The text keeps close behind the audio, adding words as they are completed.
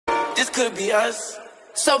this could be us.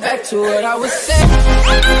 So back to what I was saying.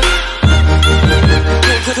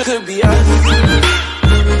 Could be us.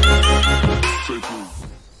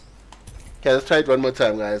 Okay, let's try it one more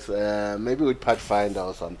time, guys. Maybe with Pathfinder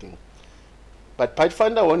or something. But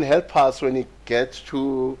Pathfinder won't help us when it gets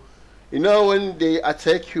to, you know, when they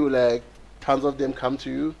attack you, like tons of them come to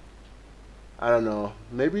you. I don't know.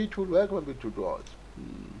 Maybe it would work, maybe it would not.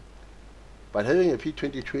 But having a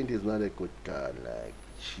P2020 is not a good gun. Like,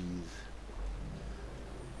 jeez.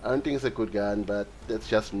 I don't think it's a good gun, but that's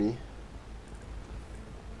just me.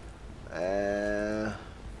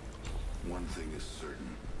 One thing is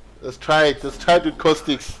certain. Let's try it. Let's try it with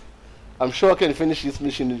caustics. I'm sure I can finish this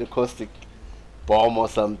mission with a caustic bomb or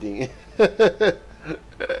something. Okay,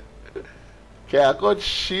 I got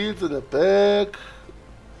shields in the back.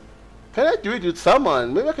 Can I do it with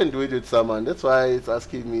someone? Maybe I can do it with someone. That's why it's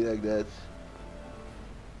asking me like that.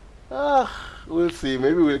 We'll see.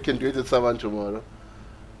 Maybe we can do it with someone tomorrow.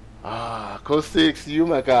 Caustics, you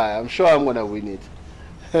my guy. I'm sure I'm gonna win it.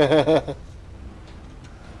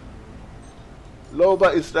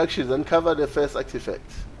 Loba instructions, uncover the first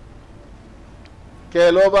artifact.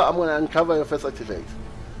 Okay, Loba, I'm gonna uncover your first artifact.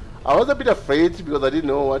 I was a bit afraid because I didn't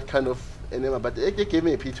know what kind of enema, but they gave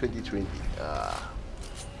me a P2020.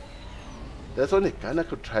 That's only gun I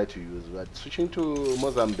could try to use, but switching to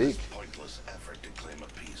Mozambique. This pointless effort to claim a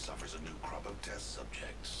peace offers a new crop of test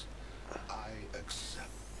subjects. I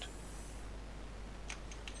accept.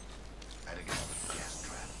 Adding another gas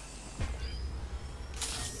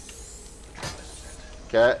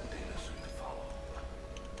trap. Okay.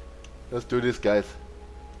 Let's do this, guys.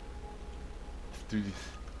 Let's do this.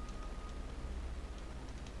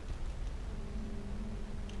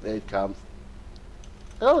 There it comes.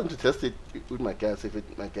 I want to test it with my gas, if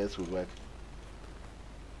my gas will work.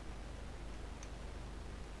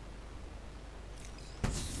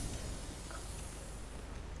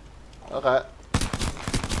 Okay.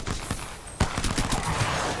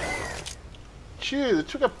 Jeez, it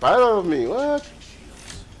took a bite out of me. What?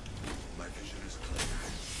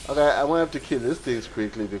 Okay, I'm gonna have to kill these things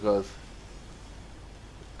quickly because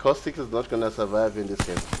caustic is not gonna survive in this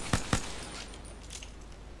game.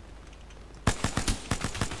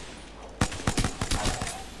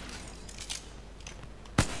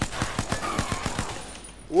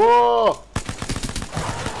 Whoa!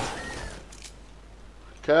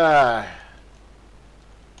 Okay.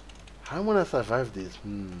 How am I gonna survive this?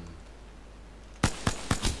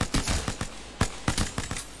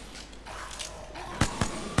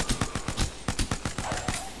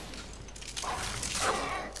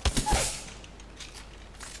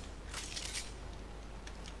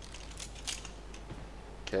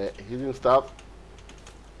 Okay, healing stop.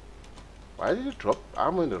 Why did you drop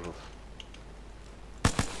armor in the roof?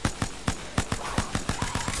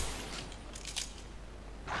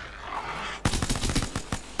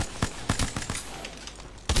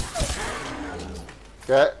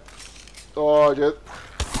 Okay. Oh, just.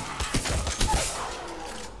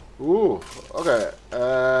 Ooh. Okay.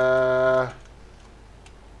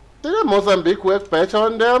 Did the Mozambique work better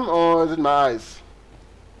on them, or is it my eyes?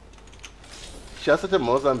 Just at the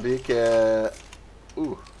Mozambique.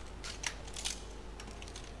 Ooh.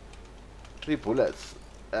 3 bullets.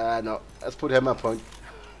 No. Let's put hammer point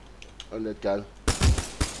on that gun.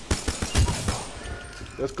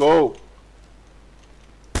 Let's go.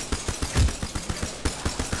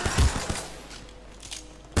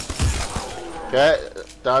 Okay,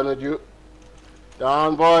 down with you.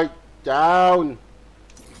 Down, boy. Down.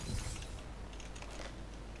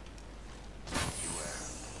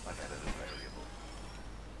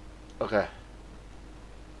 Okay.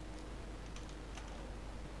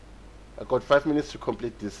 I got 5 minutes to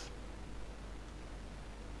complete this.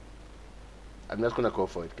 I'm not gonna go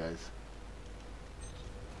for it, guys.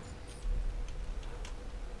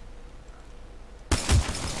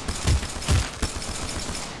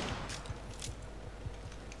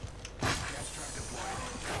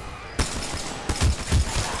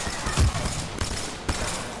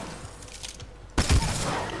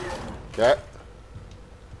 Okay.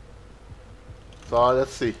 So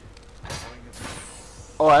let's see.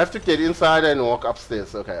 Oh, I have to get inside and walk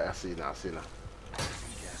upstairs. Okay, I see now,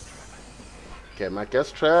 Okay, my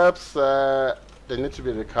gas traps, they need to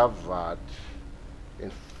be recovered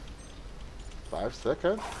in 5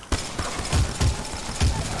 seconds.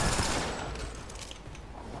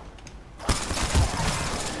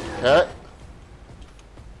 Okay.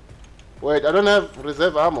 Wait, I don't have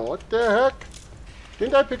reserve ammo. What the heck?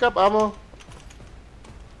 Didn't I pick up ammo?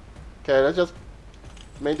 Okay, let's just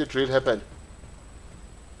make the drill happen.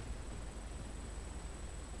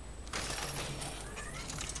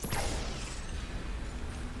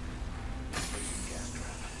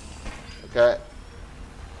 Okay.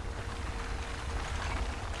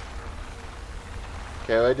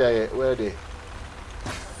 Okay, where are they?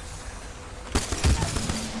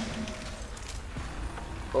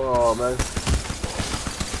 Oh man.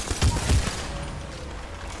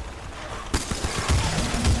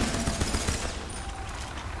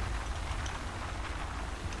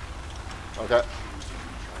 Okay.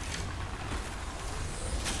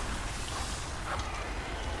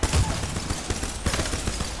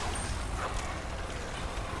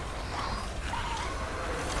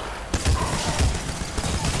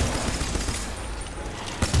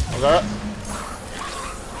 Okay.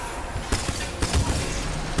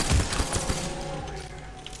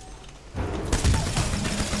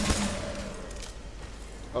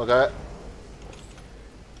 Okay.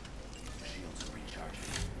 Shields are recharging.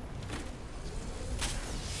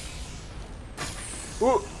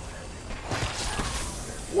 Ooh.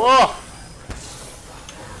 Whoa.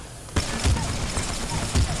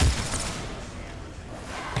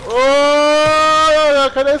 Oh,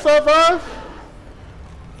 can I survive?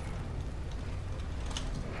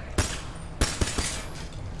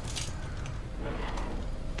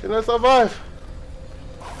 Can I survive?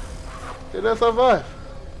 Can I survive?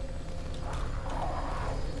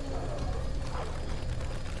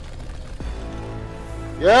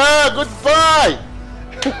 Yeah, goodbye.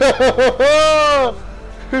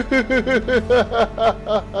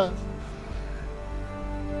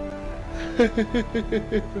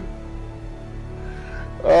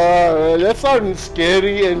 That sounds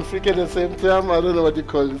scary and freaking at the same time. I don't know what you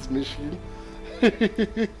call this machine.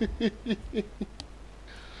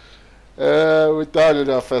 We're done with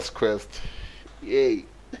our first quest. Yay.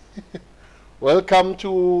 Welcome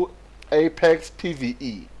to Apex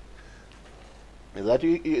PVE. Is that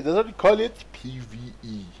what you call it?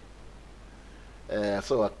 PVE.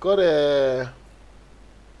 So I got a...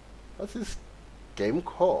 What's this game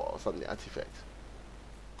called? Something artifact.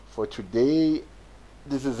 For today,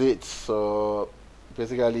 this is it. So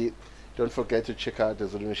basically, don't forget to check out the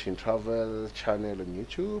ZuluMachine Travel channel on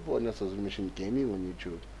YouTube, or also ZuluMachine Gaming on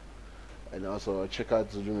YouTube. And also check out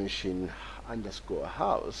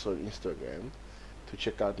ZuluMachine_house on Instagram to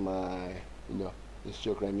check out my,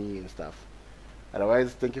 Instagram and stuff.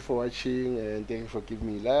 Otherwise, thank you for watching and thank you for giving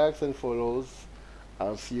me likes and follows.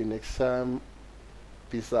 I'll see you next time.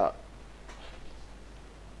 Peace out.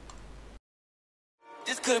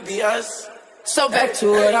 This could be us. So back to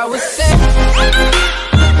what I was saying.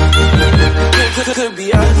 Could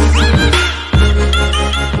be us.